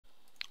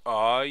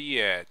Oh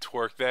yeah,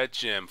 twerk that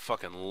gem.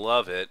 Fucking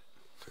love it.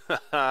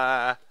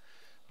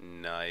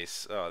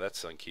 Nice. Oh,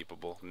 that's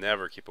unkeepable.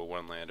 Never keep a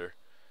one-lander.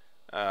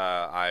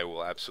 I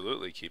will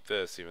absolutely keep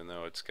this, even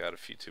though it's got a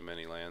few too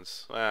many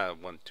lands.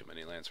 One too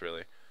many lands,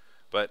 really.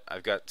 But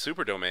I've got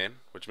Super Domain,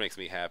 which makes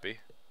me happy.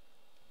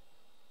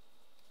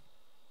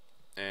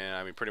 And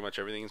I mean, pretty much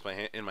everything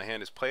in my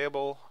hand is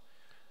playable.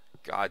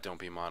 God, don't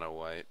be mono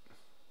white.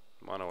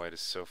 Mono white is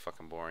so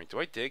fucking boring. Do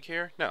I dig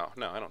here? No,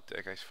 no, I don't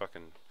dig. I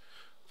fucking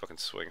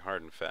swing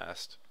hard and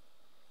fast.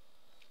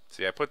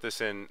 See, I put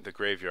this in the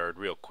graveyard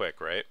real quick,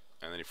 right?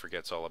 And then he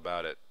forgets all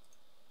about it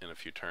in a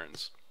few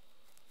turns.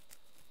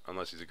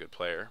 Unless he's a good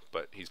player,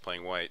 but he's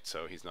playing white,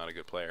 so he's not a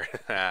good player.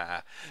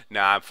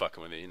 Nah, I'm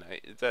fucking with you.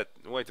 That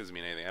white doesn't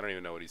mean anything. I don't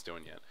even know what he's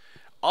doing yet.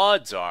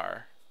 Odds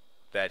are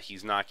that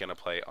he's not going to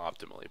play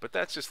optimally, but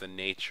that's just the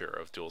nature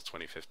of Duels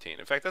 2015.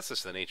 In fact, that's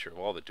just the nature of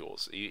all the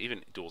duels.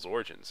 Even Duels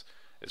Origins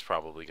is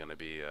probably going to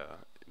be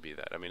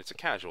that. I mean, it's a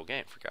casual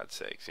game, for God's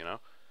sakes, you know.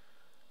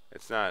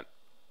 It's not.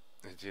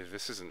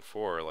 This isn't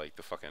for like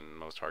the fucking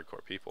most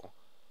hardcore people.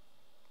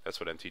 That's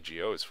what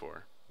MTGO is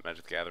for.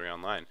 Magic the Gathering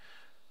Online.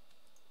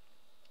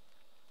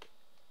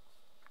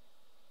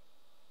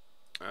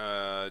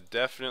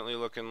 Definitely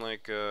looking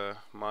like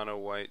mono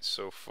white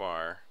so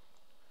far.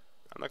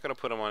 I'm not going to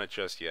put him on it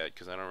just yet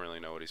because I don't really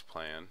know what he's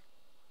playing.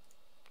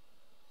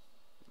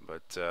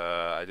 But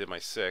I did my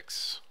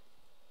 6.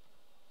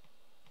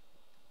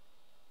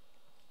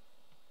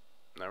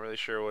 Not really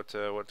sure what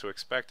to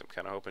expect. I'm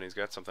kind of hoping he's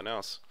got something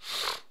else.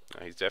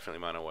 He's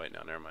definitely mono white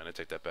now. Never mind. I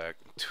take that back.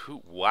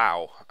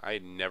 Wow. I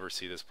never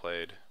see this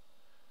played.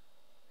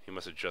 He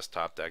must have just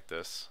top decked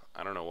this.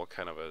 I don't know what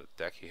kind of a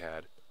deck he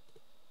had.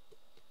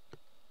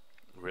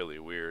 Really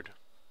weird.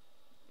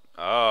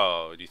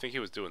 Oh, do you think he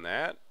was doing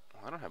that?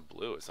 Well, I don't have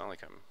blue. It's not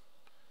like I'm...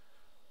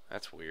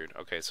 That's weird.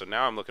 Okay, so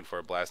now I'm looking for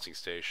a blasting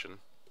station.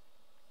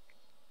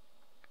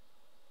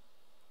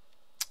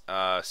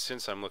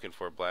 Since I'm looking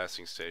for a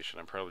blasting station,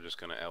 I'm probably just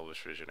going to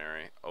Elvish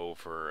Visionary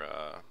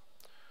over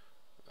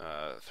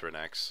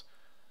Thranex.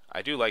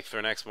 I do like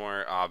Thranex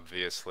more,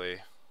 obviously.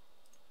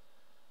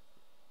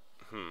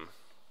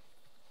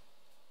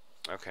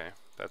 Okay,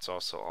 that's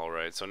also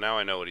alright. So now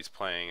I know what he's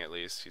playing, at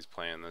least. He's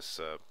playing this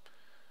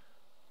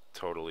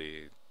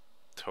totally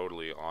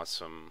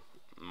awesome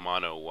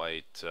mono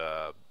white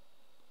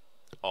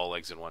all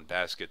eggs in one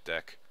basket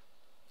deck.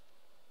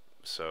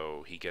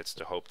 So he gets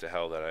to hope to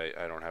hell that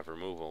I don't have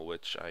removal,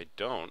 which I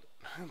don't,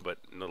 but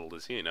little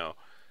does he know.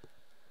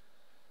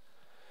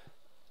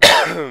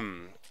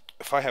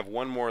 If I have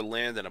one more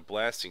land and a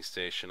blasting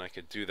station, I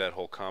could do that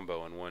whole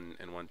combo in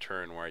one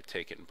turn where I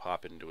take it and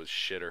pop it into his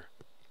shitter.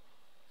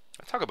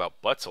 I talk about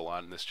butts a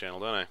lot in this channel,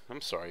 don't I? I'm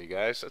sorry, you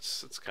guys.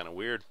 That's kind of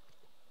weird.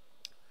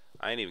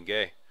 I ain't even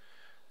gay.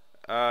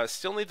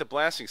 Still need the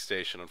blasting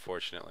station,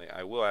 unfortunately.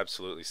 I will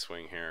absolutely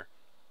swing here.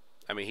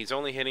 I mean, he's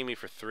only hitting me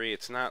for 3.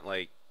 It's not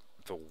like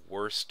the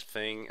worst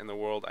thing in the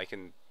world. I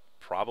can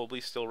probably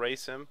still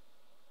race him.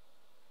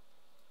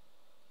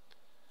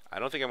 I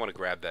don't think I want to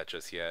grab that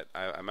just yet.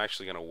 I'm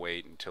actually going to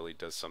wait until he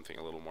does something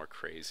a little more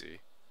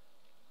crazy.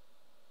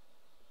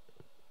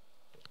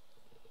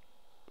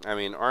 I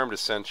mean, Armed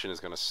Ascension is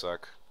going to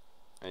suck.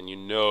 And you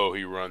know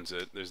he runs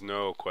it. There's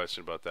no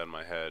question about that in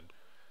my head.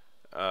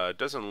 It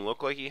doesn't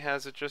look like he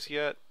has it just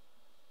yet.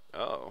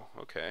 Oh,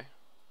 okay.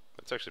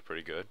 That's actually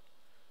pretty good.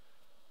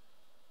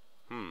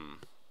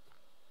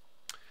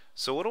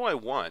 So what do I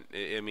want?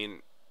 I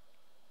mean,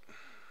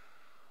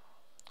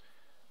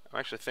 I'm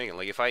actually thinking,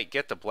 like, if I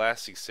get the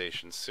blasting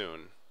station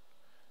soon.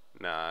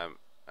 Nah,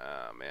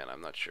 man,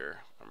 I'm not sure.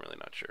 I'm really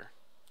not sure.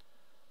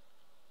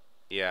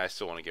 Yeah, I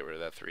still want to get rid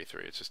of that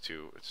 3/3. It's just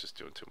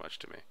doing too much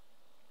to me.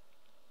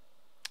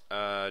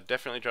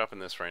 Definitely dropping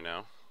this right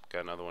now.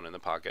 Got another one in the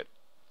pocket.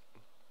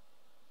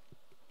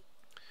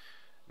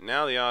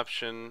 Now the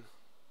option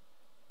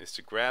is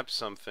to grab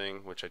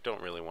something, which I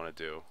don't really want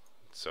to do.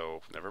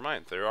 So, never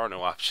mind. There are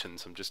no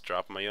options. I'm just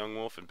dropping my Young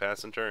Wolf and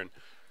passing turn.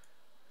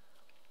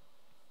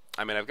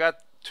 I mean, I've got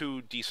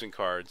 2 decent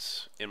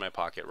cards in my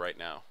pocket right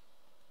now.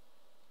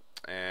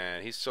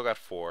 And he's still got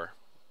 4.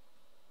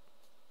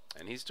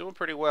 And he's doing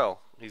pretty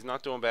well. He's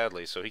not doing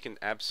badly, so he can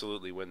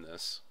absolutely win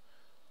this.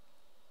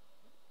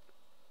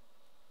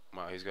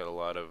 Wow, he's got a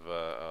lot of,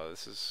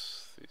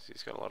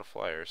 he's got a lot of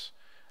flyers.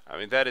 I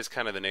mean, that is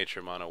kind of the nature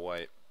of mono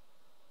white.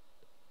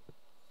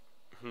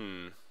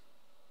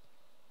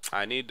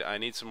 I need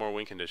some more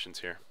win conditions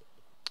here.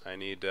 I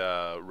need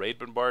raid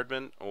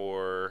bombardment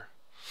or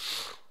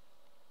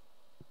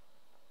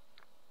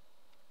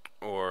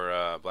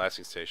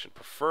blasting station.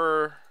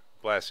 Prefer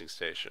blasting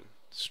station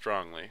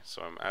strongly.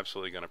 So I'm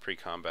absolutely going to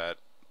pre-combat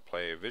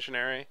play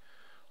visionary,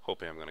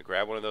 hoping I'm going to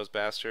grab one of those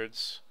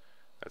bastards.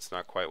 That's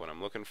not quite what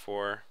I'm looking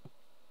for.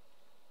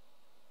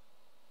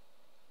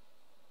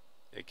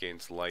 It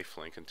gains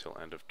lifelink until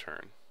end of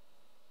turn.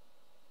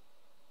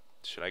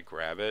 Should I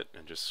grab it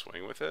and just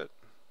swing with it?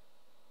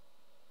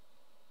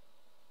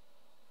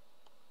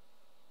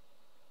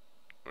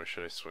 Or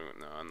should I swing with...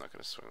 No, I'm not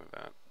going to swing with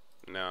that.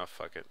 No,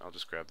 fuck it. I'll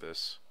just grab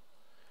this.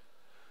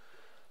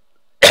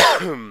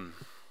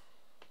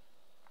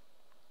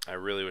 I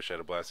really wish I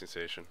had a blasting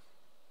station.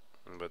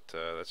 But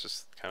that's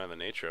just kind of the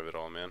nature of it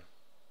all, man.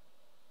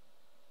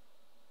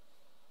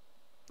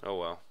 Oh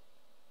well.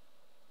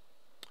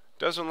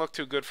 Doesn't look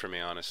too good for me,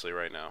 honestly,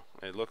 right now.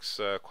 It looks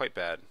quite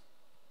bad.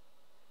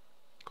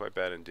 Quite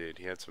bad indeed.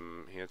 He had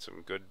some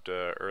good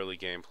early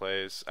game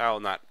plays. Oh,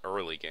 not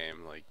early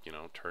game, like, you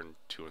know, turn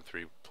 2 and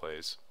 3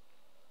 plays.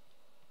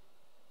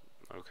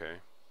 Okay.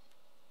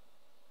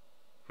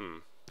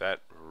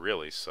 That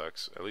really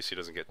sucks. At least he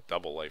doesn't get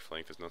double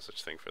lifelink. There's no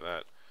such thing for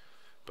that.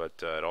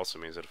 But it also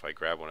means that if I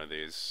grab one of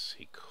these,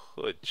 he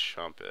could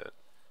chump it,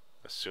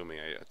 assuming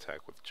I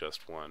attack with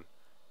just one.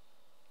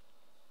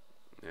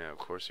 Yeah, of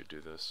course you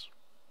do this.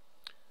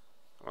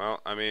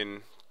 Well, I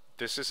mean,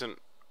 this isn't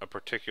a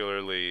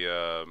particularly...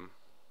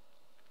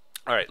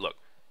 Alright, look.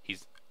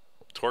 He's...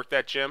 Torque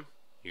that gym.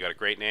 You got a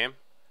great name.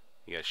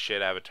 You got a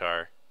shit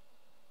avatar.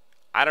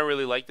 I don't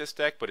really like this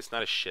deck, but it's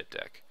not a shit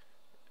deck.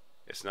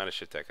 It's not a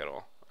shit deck at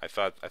all. I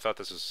thought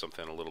this was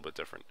something a little bit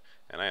different.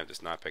 And I am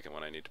just not picking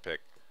what I need to pick.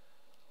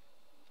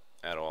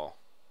 At all.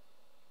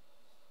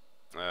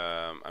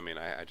 I mean,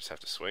 I just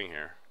have to swing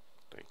here.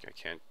 I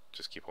can't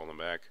just keep holding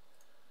back.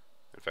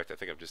 In fact, I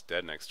think I'm just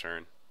dead next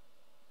turn.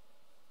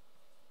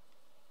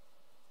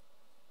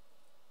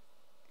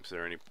 Is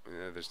there any...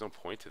 there's no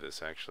point to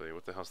this, actually.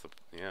 What the hell's the...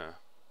 Yeah,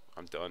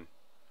 I'm done.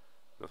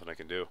 Nothing I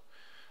can do.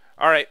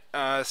 Alright,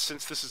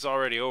 since this is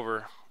already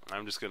over,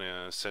 I'm just going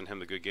to send him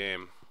the good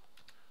game.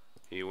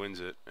 He wins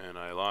it, and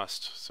I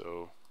lost.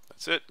 So,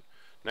 that's it.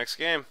 Next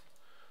game.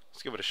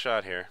 Let's give it a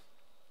shot here.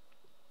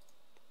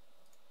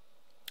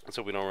 Let's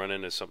hope we don't run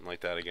into something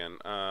like that again.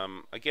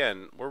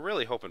 Again, we're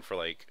really hoping for,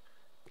 like,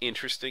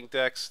 interesting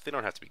decks. They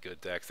don't have to be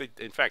good decks.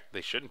 In fact,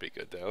 they shouldn't be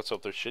good decks. Let's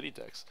hope they're shitty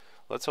decks.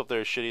 Let's hope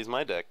they're as shitty as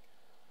my deck.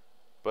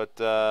 But,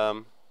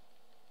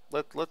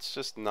 let's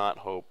just not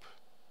hope.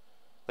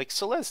 Like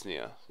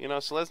Selesnya. You know,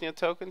 Selesnya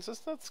tokens,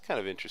 that's kind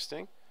of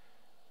interesting.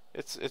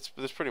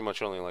 There's pretty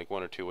much only, like,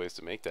 1 or 2 ways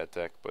to make that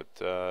deck, but,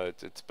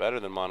 it's better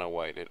than mono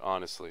white. It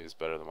honestly is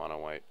better than mono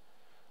white.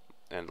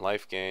 And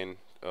life gain,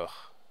 ugh,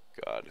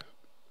 God.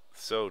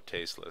 So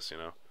tasteless, you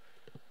know.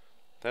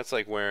 That's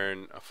like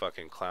wearing a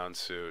fucking clown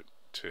suit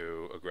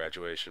to a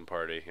graduation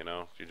party, you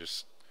know. You're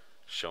just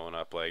showing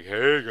up like,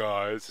 hey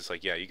guys. It's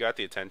like, yeah, you got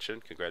the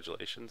attention,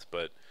 congratulations,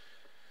 but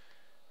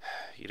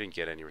you didn't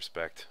get any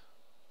respect.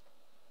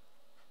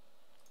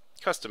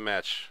 Custom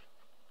match.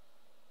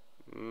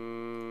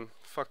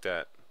 Fuck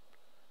that.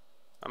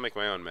 I'll make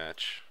my own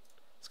match.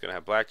 It's gonna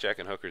have blackjack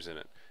and hookers in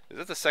it. Is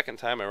that the second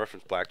time I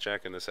referenced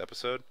blackjack in this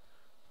episode?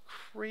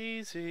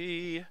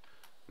 Crazy.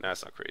 Nah,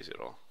 it's not crazy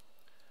at all.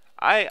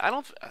 I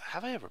don't...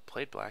 Have I ever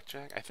played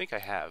blackjack? I think I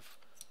have.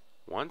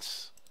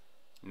 Once?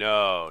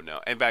 No.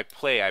 And by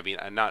play, I mean,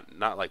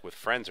 not like with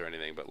friends or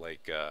anything, but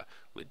like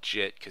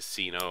legit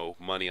casino,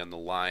 money on the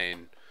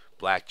line,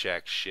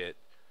 blackjack shit.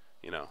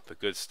 You know, the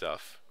good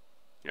stuff.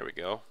 There we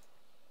go.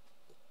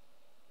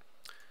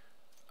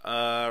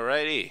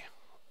 Alrighty.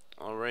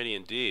 Alrighty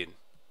indeed.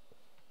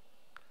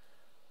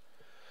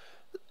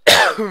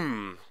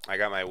 I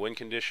got my win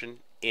condition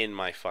in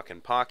my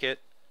fucking pocket.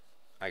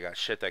 I got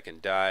shit that can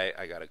die.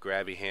 I got a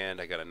grabby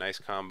hand. I got a nice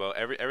combo.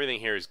 Everything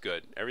here is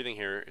good. Everything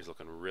here is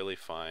looking really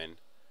fine.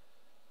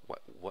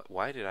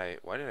 Why did I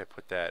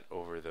put that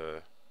over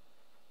the...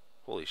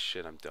 Holy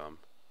shit, I'm dumb.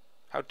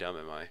 How dumb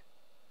am I?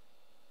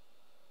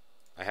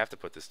 I have to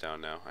put this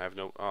down now. I have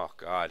no... Oh,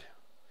 God.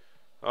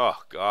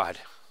 Oh, God.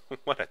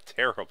 What a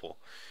terrible...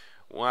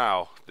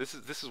 Wow. This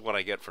is what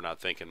I get for not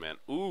thinking, man.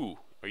 Ooh.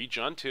 Are you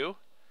John, too?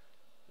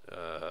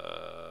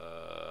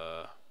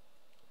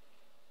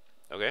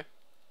 Okay.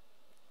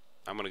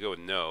 I'm going to go with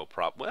no.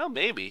 Well,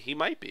 maybe. He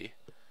might be.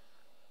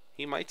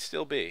 He might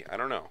still be. I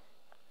don't know.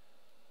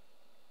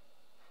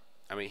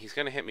 I mean, he's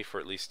going to hit me for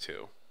at least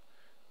 2.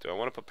 Do I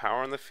want to put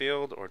power on the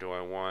field, or do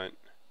I want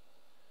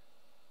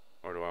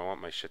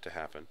my shit to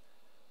happen?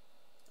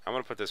 I'm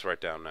going to put this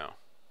right down now.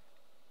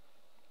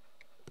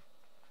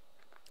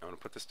 I'm going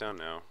to put this down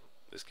now.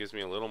 This gives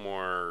me a little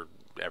more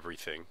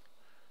everything.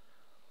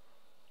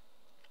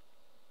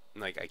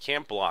 Like, I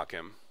can't block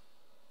him,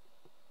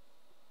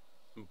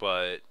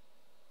 but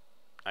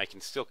I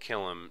can still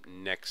kill him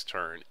next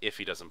turn if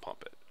he doesn't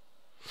pump it.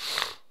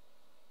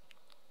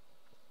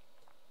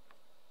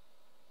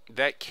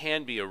 That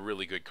can be a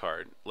really good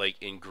card. Like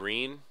in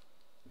green,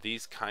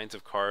 these kinds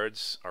of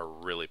cards are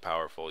really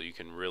powerful. You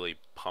can really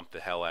pump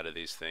the hell out of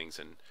these things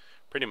and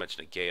pretty much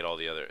negate all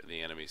the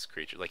enemy's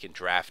creatures. Like in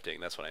drafting,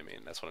 that's what I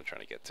mean. That's what I'm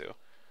trying to get to.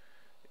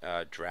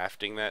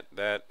 Drafting that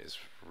is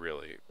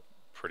really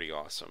pretty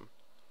awesome.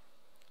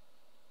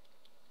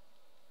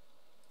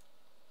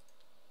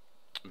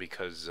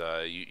 Because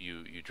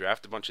you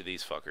draft a bunch of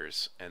these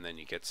fuckers, and then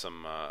you get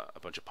some a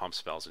bunch of pump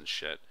spells and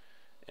shit,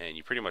 and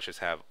you pretty much just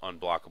have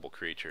unblockable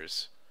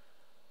creatures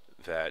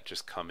that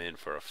just come in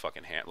for a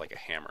fucking like a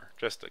hammer,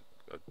 just a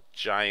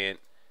giant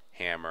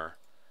hammer,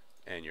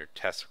 and your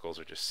testicles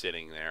are just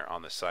sitting there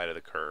on the side of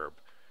the curb,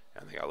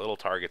 and they got little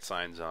target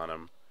signs on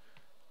them,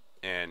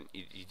 and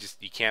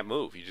you can't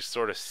move. You just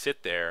sort of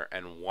sit there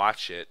and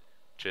watch it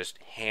just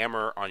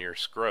hammer on your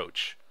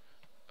scroach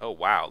Oh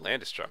wow,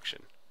 land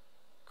destruction.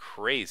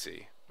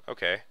 Crazy.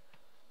 Okay.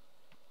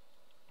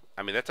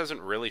 I mean that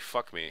doesn't really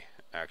fuck me,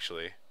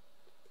 actually.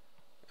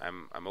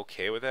 I'm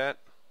okay with that.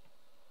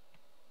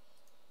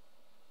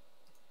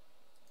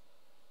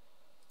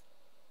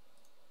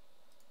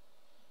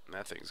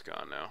 That thing's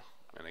gone now.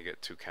 And I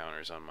get 2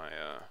 counters on my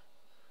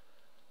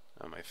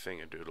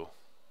thingadoodle.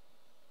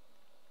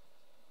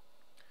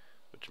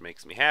 Which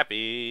makes me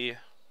happy.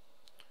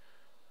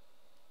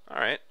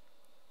 Alright.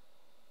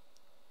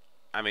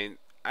 I mean,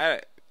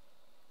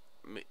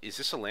 is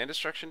this a land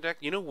destruction deck?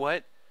 You know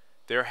what?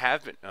 There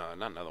have been not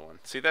another one.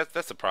 See,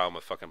 that's the problem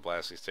with fucking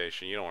Blasting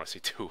Station. You don't want to see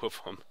 2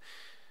 of them.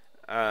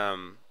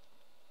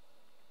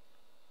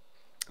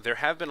 There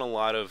have been a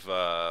lot of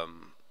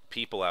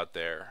people out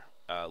there,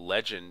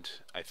 Legend,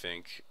 I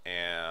think,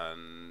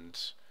 and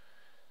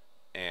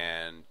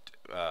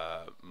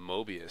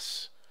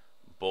Mobius,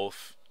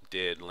 both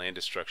did land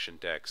destruction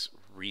decks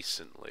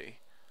recently,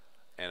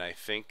 and I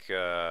think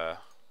that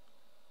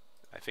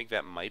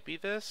might be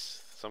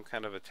this, some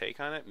kind of a take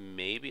on it.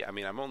 Maybe. I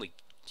mean, I'm only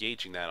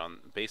gauging that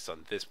based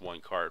on this one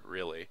card,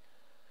 really.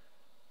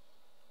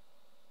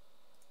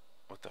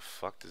 What the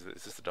fuck is this?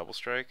 Is this a double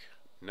strike?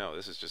 No,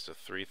 this is just a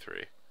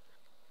 3/3.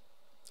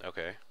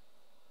 Okay.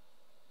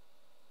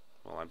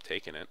 Well, I'm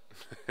taking it.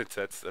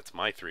 That's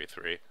my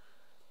 3/3.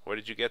 Where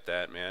did you get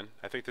that, man?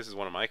 I think this is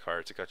one of my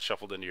cards. It got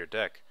shuffled into your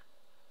deck.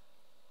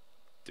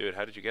 Dude,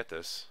 how did you get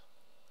this?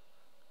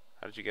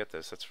 How did you get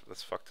this?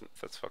 That's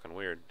fucking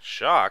weird.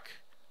 Shock?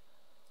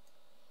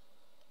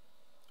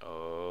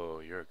 Oh,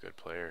 you're a good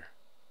player.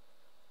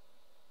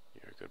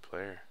 You're a good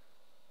player.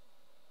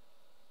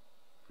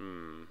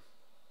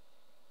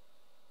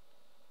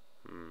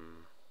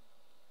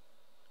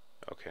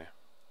 Okay.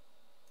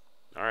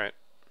 Alright.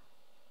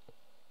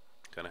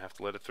 Gonna have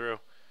to let it through,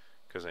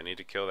 because I need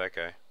to kill that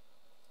guy.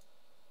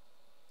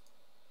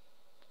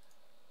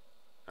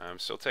 I'm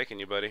still taking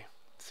you, buddy.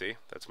 See?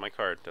 That's my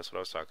card. That's what I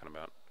was talking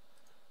about.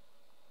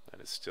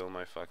 That is still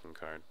my fucking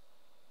card.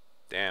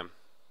 Damn.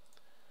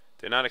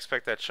 Did not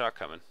expect that shot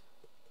coming.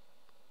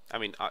 I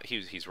mean,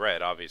 he's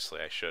red,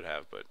 obviously. I should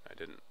have, but I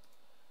didn't.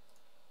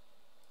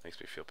 Makes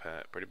me feel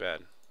pretty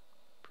bad.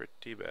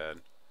 Pretty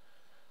bad.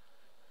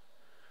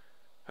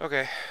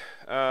 Okay.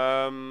 Do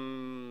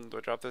I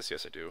drop this?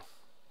 Yes, I do.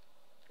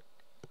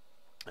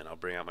 And I'll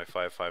bring out my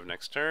 5/5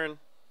 next turn.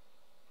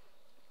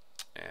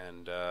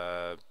 And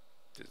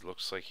it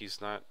looks like he's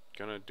not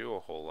gonna do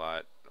a whole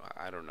lot.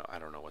 I don't know. I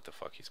don't know what the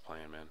fuck he's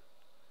playing, man.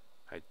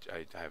 I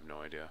have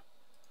no idea.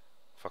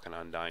 Fucking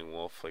Undying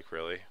Wolf, like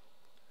really?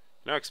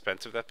 You know how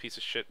expensive that piece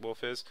of shit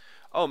wolf is?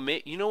 Oh,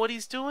 you know what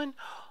he's doing?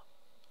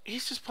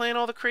 He's just playing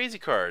all the crazy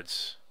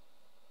cards.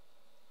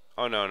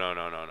 Oh, no.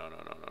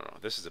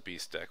 This is a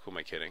beast deck. Who am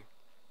I kidding?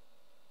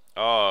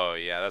 Oh,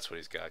 yeah, that's what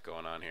he's got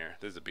going on here.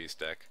 This is a beast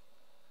deck.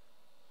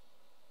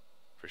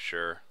 For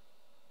sure.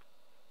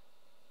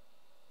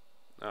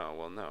 Oh,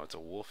 well, no, it's a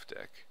wolf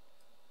deck.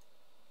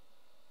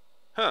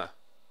 Huh.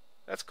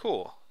 That's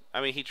cool. I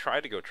mean, he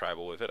tried to go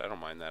tribal with it. I don't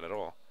mind that at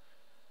all.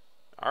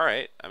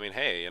 Alright. I mean,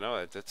 hey, you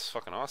know, that's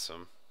fucking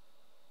awesome.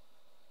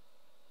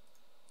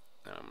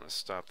 And I'm going to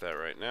stop that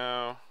right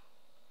now.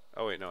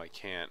 Oh, wait, no, I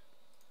can't.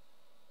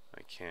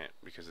 I can't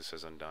because it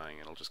says Undying.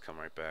 It'll just come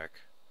right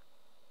back.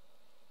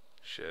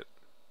 Shit.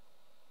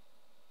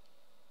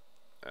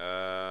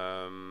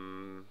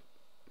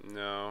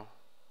 No.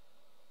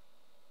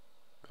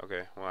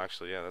 Okay, well,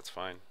 actually, yeah, that's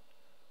fine.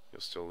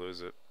 You'll still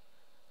lose it.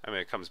 I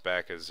mean, it comes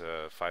back as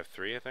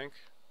 5/3, I think.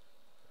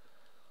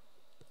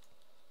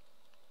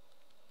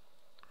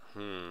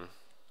 No,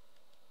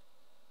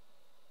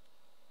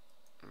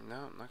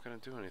 I'm not going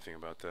to do anything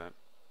about that.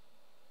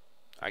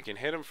 I can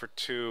hit him for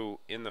 2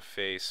 in the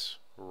face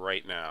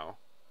right now.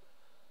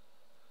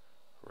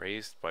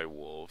 Raised by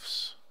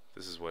wolves.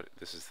 This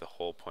is the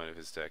whole point of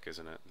his deck,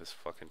 isn't it? This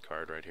fucking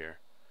card right here.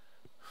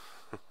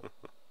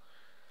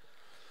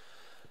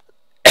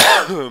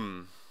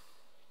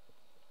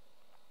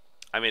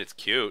 I mean, it's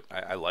cute.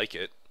 I like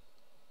it.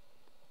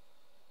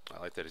 I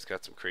like that he's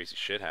got some crazy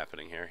shit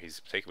happening here.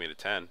 He's taking me to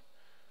 10.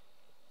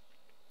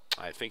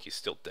 I think he's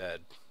still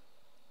dead.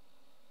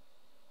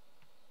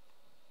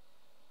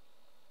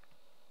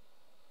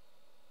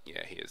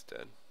 Yeah, he is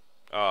dead.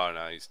 Oh,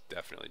 no, he's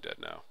definitely dead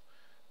now.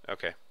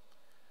 Okay.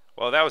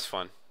 Well, that was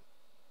fun.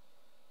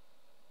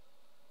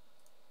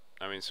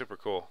 I mean, super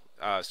cool.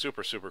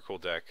 Super cool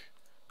deck.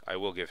 I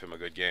will give him a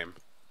good game.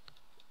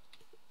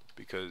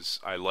 Because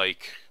I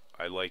like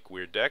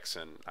weird decks,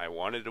 and I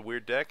wanted a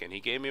weird deck, and he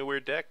gave me a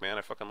weird deck, man.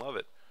 I fucking love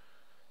it.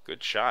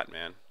 Good shot,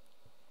 man.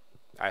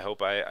 I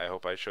hope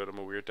I showed him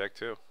a weird deck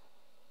too.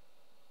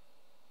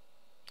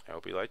 I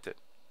hope he liked it.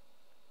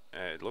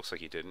 It looks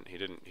like he didn't. He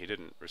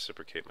didn't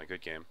reciprocate my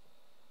good game.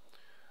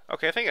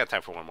 Okay, I think I got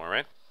time for one more,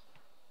 right?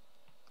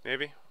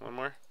 Maybe one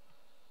more.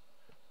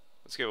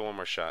 Let's give it one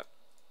more shot.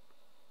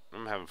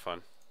 I'm having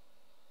fun.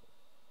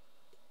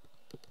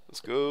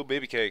 Let's go,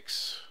 baby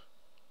cakes.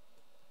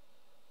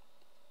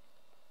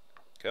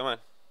 Come on.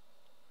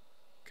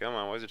 Come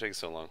on, why is it taking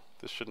so long?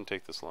 This shouldn't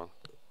take this long.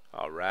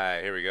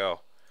 Alright, here we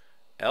go.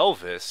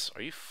 Elvis?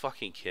 Are you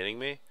fucking kidding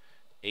me?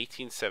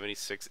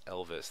 1876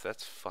 Elvis.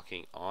 That's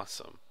fucking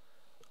awesome.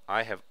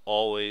 I have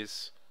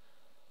always.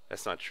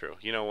 That's not true.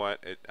 You know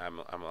what? I'm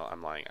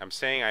lying. I'm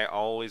saying I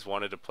always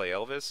wanted to play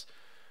Elvis,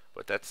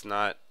 but that's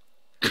not.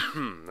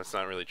 That's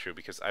not really true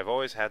because I've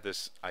always had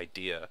this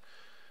idea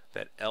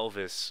that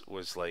Elvis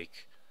was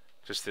like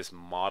just this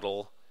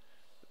model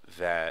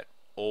that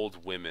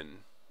old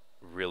women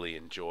really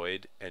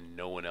enjoyed and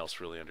no one else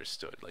really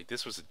understood. Like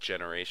this was a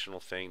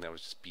generational thing that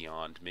was just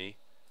beyond me.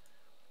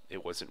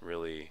 It wasn't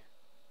really.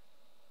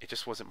 It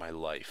just wasn't my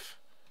life.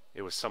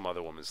 It was some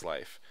other woman's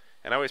life.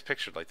 And I always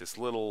pictured like this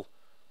little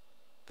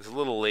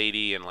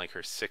lady in like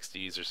her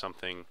 60s or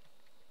something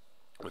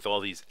with all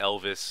these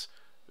Elvis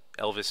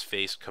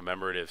faced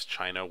commemoratives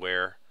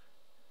chinaware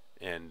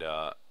and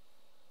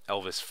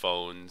Elvis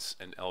phones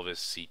and Elvis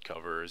seat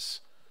covers,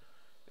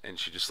 and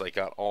she just like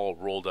got all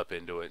rolled up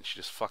into it and she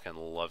just fucking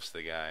loves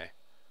the guy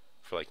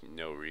for like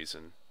no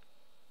reason.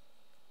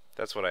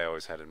 That's what I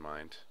always had in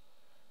mind.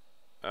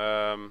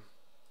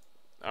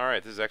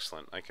 Alright, this is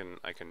excellent. I can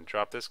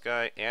drop this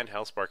guy and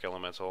Hellspark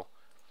Elemental.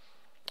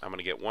 I'm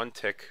gonna get one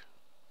tick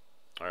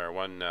or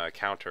one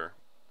counter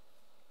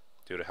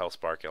due to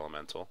Hellspark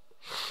Elemental.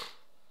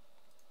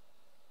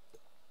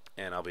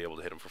 And I'll be able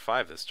to hit him for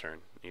 5 this turn,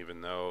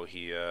 even though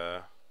he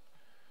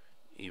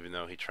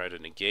tried to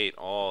negate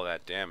all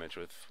that damage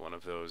with one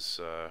of those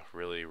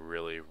really,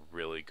 really,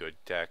 really good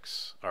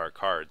decks or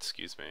cards.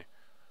 Excuse me,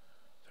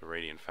 the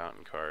Radiant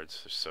Fountain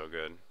cards. They're so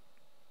good.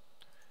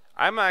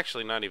 I'm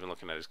actually not even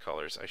looking at his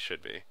colors. I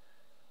should be.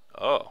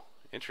 Oh,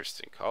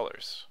 interesting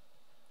colors.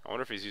 I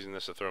wonder if he's using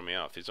this to throw me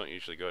off. These don't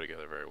usually go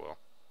together very well.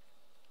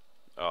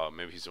 Oh,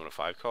 maybe he's doing a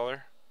 5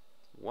 color.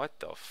 What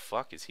the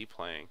fuck is he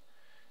playing?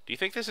 Do you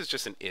think this is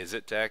just an Is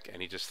It deck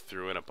and he just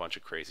threw in a bunch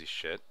of crazy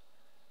shit?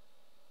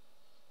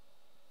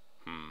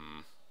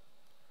 I'm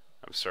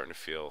starting to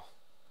feel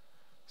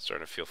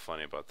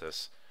funny about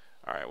this.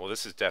 Alright, well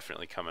this is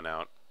definitely coming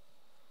out.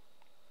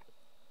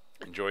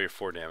 Enjoy your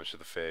 4 damage to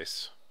the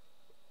face.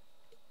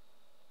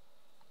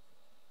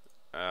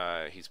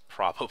 He's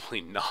probably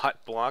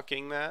not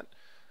blocking that.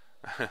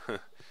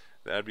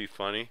 That'd be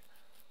funny.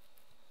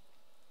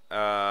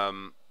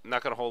 Not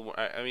gonna hold.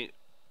 I mean,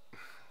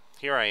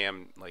 here I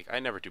am. Like I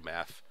never do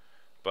math,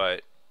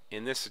 but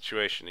in this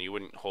situation, you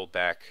wouldn't hold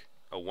back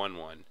a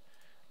 1/1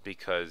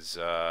 because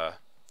this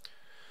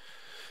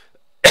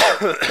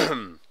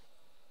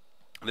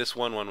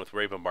 1/1 with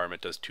Ray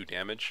Bombardment does 2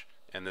 damage,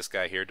 and this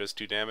guy here does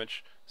 2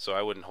 damage. So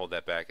I wouldn't hold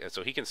that back. And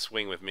so he can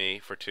swing with me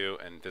for 2,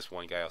 and this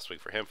one guy will swing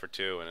for him for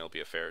 2, and it'll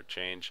be a fair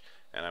change.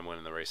 And I'm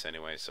winning the race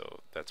anyway, so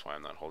that's why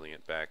I'm not holding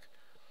it back.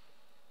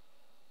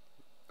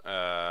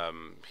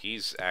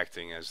 He's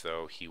acting as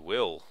though he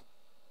will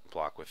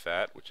block with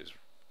that, which is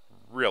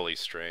really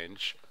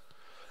strange.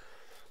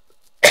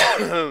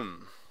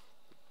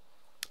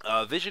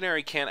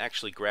 Visionary can't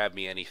actually grab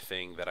me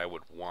anything that I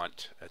would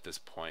want at this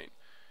point.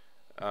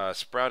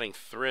 Sprouting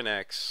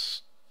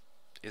Thrinax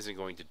isn't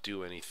going to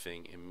do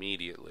anything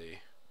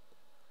immediately,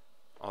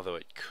 although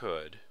it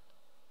could.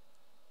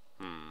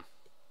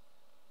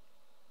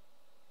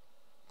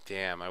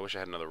 Damn, I wish I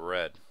had another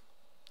red.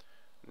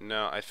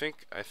 No, I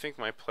think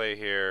my play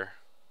here.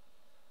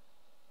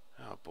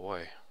 Oh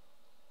boy.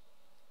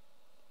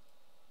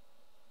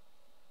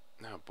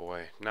 Oh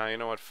boy. No, you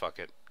know what? Fuck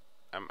it.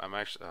 I'm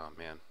actually. Oh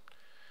man.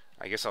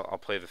 I guess I'll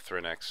play the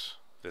Thrinax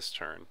this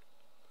turn.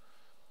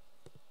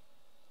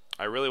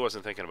 I really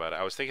wasn't thinking about it.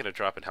 I was thinking of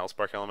dropping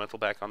Hellspark Elemental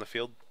back on the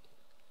field,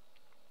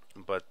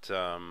 but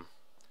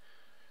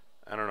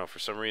I don't know. For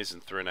some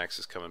reason, Thrinax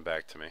is coming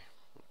back to me,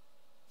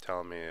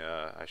 telling me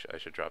I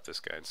should drop this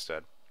guy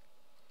instead.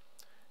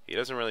 He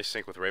doesn't really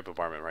sync with Ray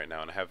Bombardment right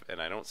now,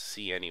 and I don't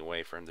see any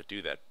way for him to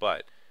do that.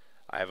 But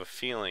I have a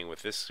feeling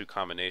with this 2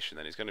 combination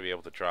that he's going to be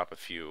able to drop a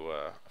few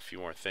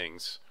more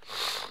things,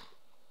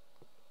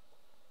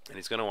 and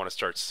he's going to want to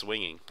start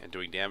swinging and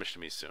doing damage to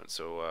me soon.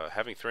 So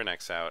having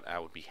Thrinax out, I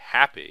would be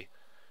happy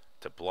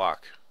to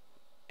block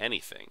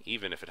anything,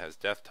 even if it has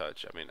Death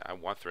Touch. I mean, I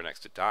want Thrinax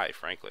to die,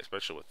 frankly,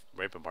 especially with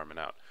Ray Bombardment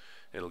out.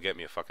 It'll get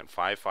me a fucking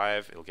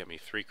 5/5. It'll get me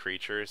 3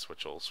 creatures,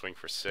 which will swing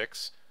for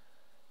 6.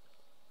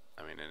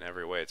 I mean, in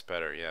every way, it's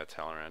better. Yeah,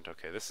 Talorant.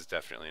 Okay, this is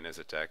definitely an Is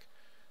It deck.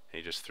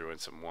 He just threw in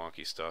some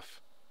wonky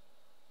stuff.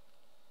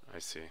 I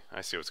see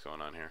what's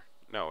going on here.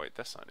 No, wait,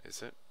 that's not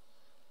Is It.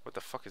 What the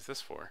fuck is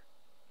this for?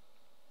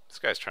 This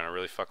guy's trying to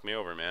really fuck me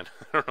over, man.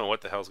 I don't know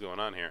what the hell's going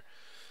on here.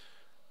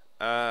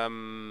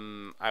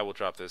 I will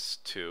drop this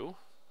too.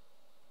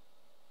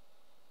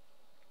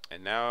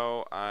 And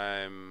now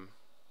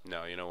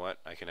no, you know what?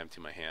 I can empty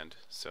my hand,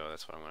 so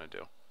that's what I'm gonna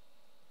do.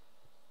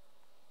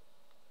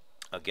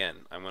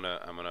 Again, I'm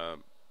gonna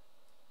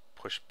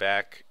push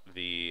back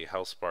the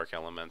Hellspark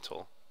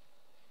Elemental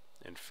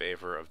in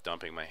favor of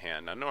dumping my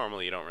hand. Now,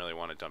 normally you don't really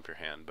want to dump your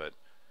hand, but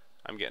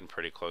I'm getting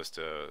pretty close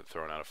to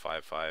throwing out a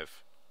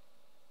 5/5.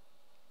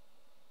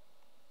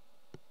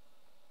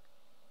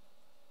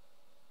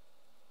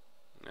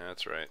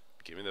 That's right.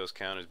 Give me those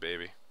counters,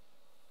 baby.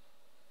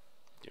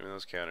 Give me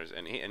those counters.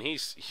 And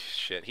he's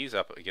shit. He's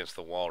up against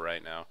the wall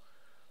right now.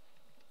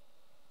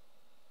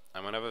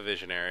 I'm going to have a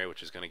Visionary,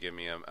 which is going to give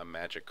me a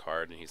magic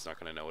card, and he's not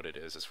going to know what it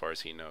is. As far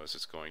as he knows,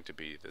 it's going to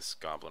be this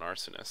Goblin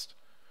Arsonist.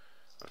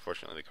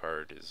 Unfortunately, the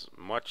card is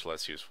much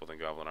less useful than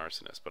Goblin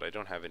Arsonist, but I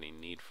don't have any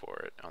need for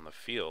it on the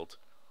field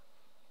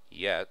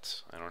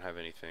yet. I don't have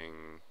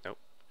anything... Nope.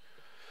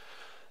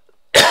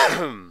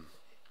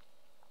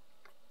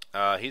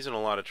 He's in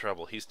a lot of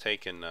trouble. He's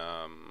taken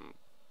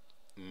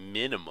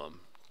minimum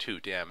 2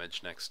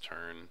 damage next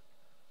turn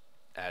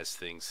as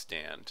things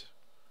stand.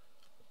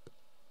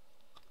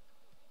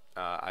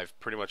 I've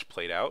pretty much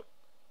played out.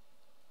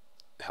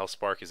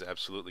 Hellspark is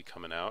absolutely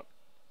coming out.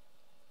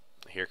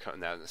 Here come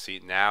now. See,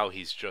 now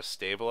he's just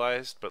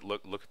stabilized, but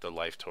look at the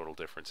life total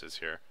differences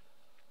here.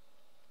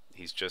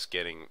 He's just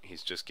getting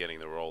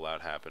the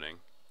rollout happening.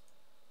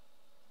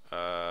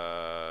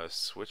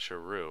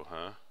 Switcheroo,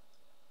 huh?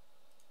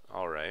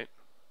 All right.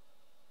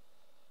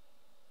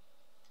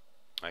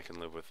 I can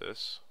live with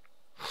this.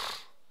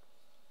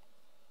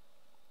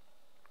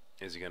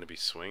 Is he going to be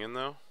swinging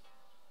though?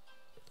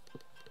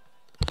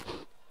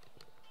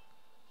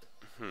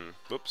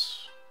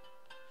 Whoops.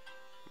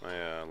 My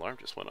alarm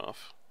just went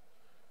off.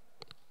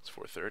 It's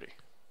 4:30.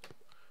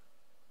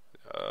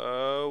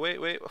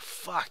 Wait.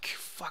 Fuck.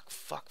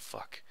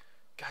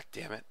 God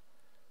damn it.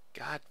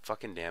 God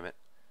fucking damn it.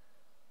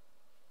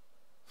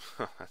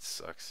 That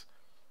sucks.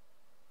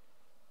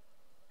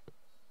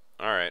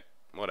 Alright,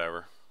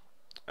 whatever.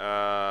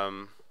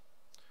 I'm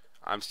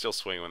still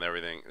swinging with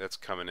everything. That's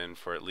coming in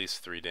for at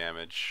least 3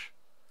 damage.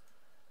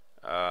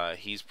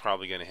 He's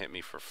probably going to hit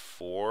me for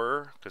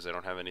 4 because I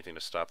don't have anything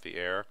to stop the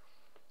air.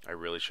 I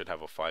really should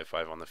have a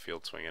 5/5 on the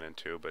field swinging in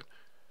too, but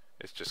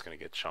it's just going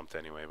to get chumped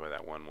anyway by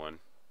that 1/1.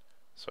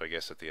 So I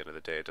guess at the end of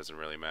the day it doesn't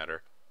really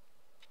matter.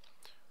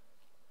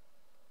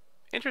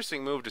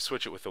 Interesting move to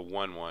switch it with a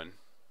 1/1. Well,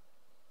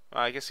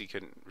 I guess he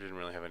didn't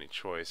really have any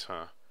choice,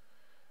 huh?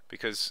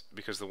 Because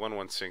the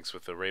 1/1 syncs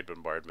with the raid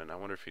bombardment. I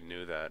wonder if he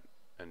knew that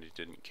and he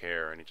didn't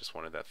care and he just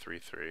wanted that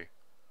 3/3.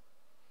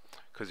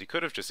 Because he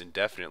could have just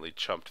indefinitely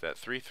chumped that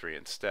 3/3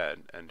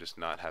 instead and just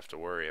not have to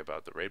worry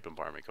about the raid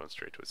bombardment going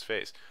straight to his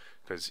face.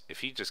 Because if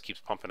he just keeps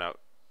pumping out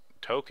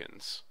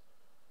tokens,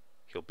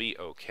 he'll be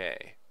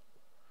okay.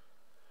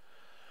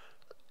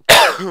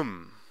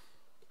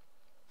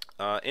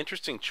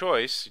 Interesting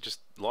choice. He just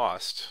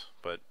lost,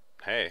 but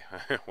hey,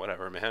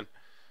 whatever, man.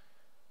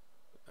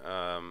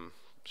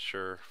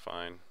 Sure,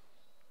 fine.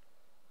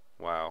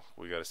 Wow,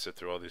 we got to sit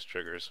through all these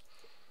triggers.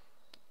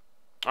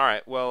 All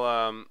right,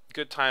 well,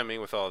 good timing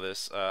with all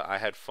this. I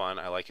had fun.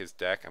 I like his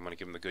deck. I'm gonna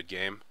give him the good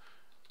game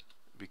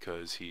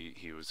because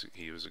he was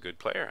a good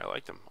player. I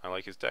liked him. I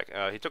like his deck.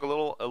 He took a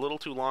little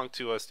too long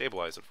to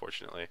stabilize,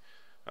 unfortunately.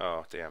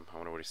 Oh damn! I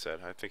wonder what he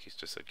said. I think he's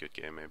just said good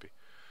game, maybe.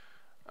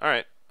 All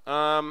right.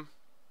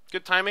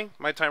 Good timing.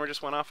 My timer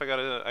just went off. I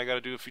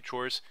gotta do a few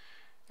chores,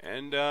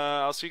 and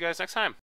I'll see you guys next time.